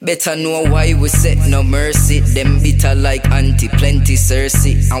Better know why we set no mercy. Them bitter like anti-plenty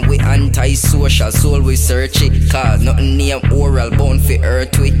Cersei. And we anti-social, so we search it. Cause nothing near oral bound for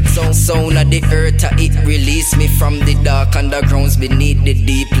earth with. Sound of the earth, it release me from the dark undergrounds beneath the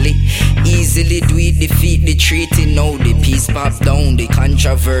deeply. Easily do it, defeat the treaty. Now the peace pop down the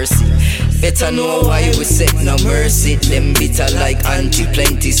controversy. Better know why we set no mercy. Them bitter like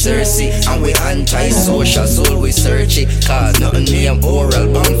anti-plenty Cersei. And we anti-social, so we search it. Cause nothing near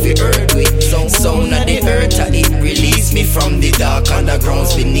oral bound for earth with. Sound of the earth, it release me from the dark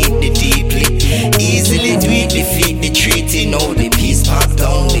undergrounds beneath the deeply. Easily do it, defeat the treaty. Now the peace pop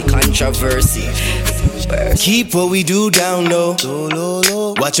down the controversy. Keep what we do down low.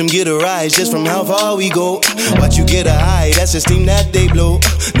 Watch them get a rise just from how far we go. Watch you get a high, that's the steam that they blow.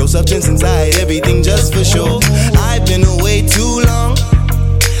 No substance inside, everything just for show. I've been away too long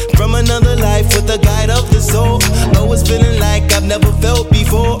from another life with the guide of the soul. Always feeling like I've never felt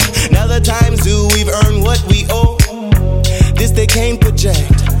before. Now the time's due, we've earned what we owe. This they can't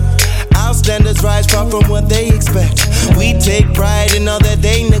project. Our standards rise far from what they expect. We take pride in all that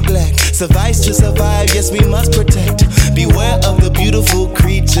they neglect. Suffice to survive, yes we must protect. Beware of the beautiful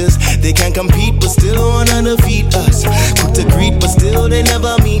creatures. They can compete but still wanna defeat us. Quick to greet but still they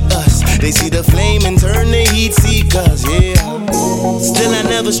never meet us. They see the flame and turn the heat seekers, yeah. Still I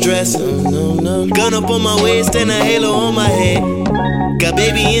never stress. Gun up on my waist and a halo on my head. Got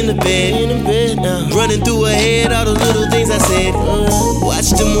baby in the bed now. Running through her head all the little things I said. Watch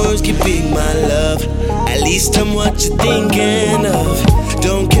them words get big, my love. At least I'm what you're thinking of.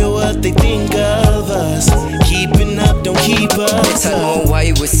 Don't care what they think of us. Keeping up, don't keep us Better up. know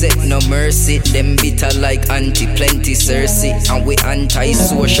why we set no mercy. Them bitter like anti-plenty Cersei. And we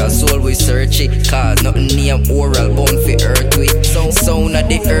anti-social, so we search it. Cause nothing near oral bound for earth with. Sound of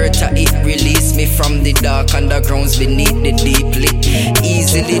the earth, it release me from the dark undergrounds beneath the deeply.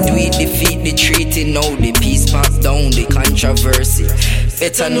 Easily do it, defeat the treaty. Now the peace pop down the controversy.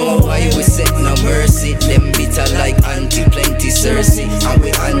 Better know why we set no mercy. Them bitter like anti-plenty Cersei. And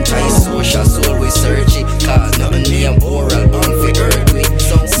we anti-social, so we search it. Cause nothing near oral bound for earth with.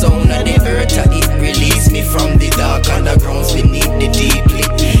 Sound of the earth, it release me from the dark undergrounds beneath the deeply.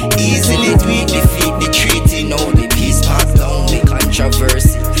 Easily do it, defeat the treaty. Now the peace pop down the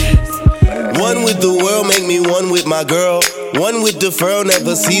controversy. One with the world make me one with my girl. One with the furl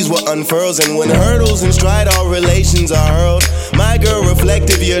never sees what unfurls. And when hurdles and stride all relations are hurled, my girl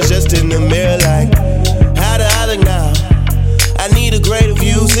reflective, you're just in the mirror like, how do I look now? I need a greater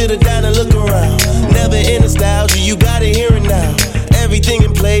view, sit her down and look around. Never in nostalgia, you gotta hear it now. Everything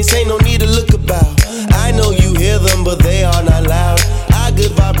in place, ain't no need to look about. I know you hear them, but they are not loud. Our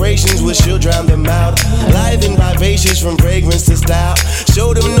good vibrations will sure drown them out. Live and vivacious from fragrance to style.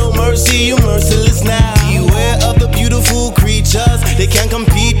 Show them no mercy, you merciless now. Beware of the beautiful creatures. They can't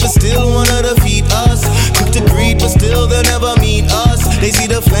compete, but still wanna defeat us. Quick to greet, but still they'll never meet us. They see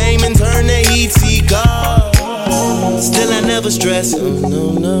the flame and turn the heat seeker. Still I never stress.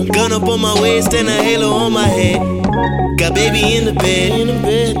 Gun up on my waist and a halo on my head. Got baby in the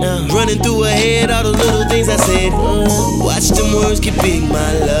bed now. Running through her head all the little things I said. Watch them words get big,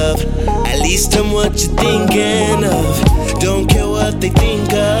 my love. At least I'm what you're thinking of. Don't care what they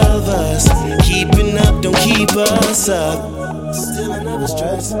think of us. Keeping up, don't keep us up. Still I never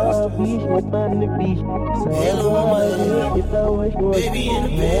stress. Halo on my head. Baby in the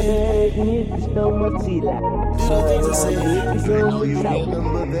bed. Do the things I say. I know you know them,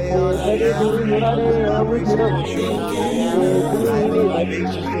 but they are not.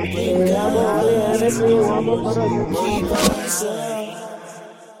 Keep us up.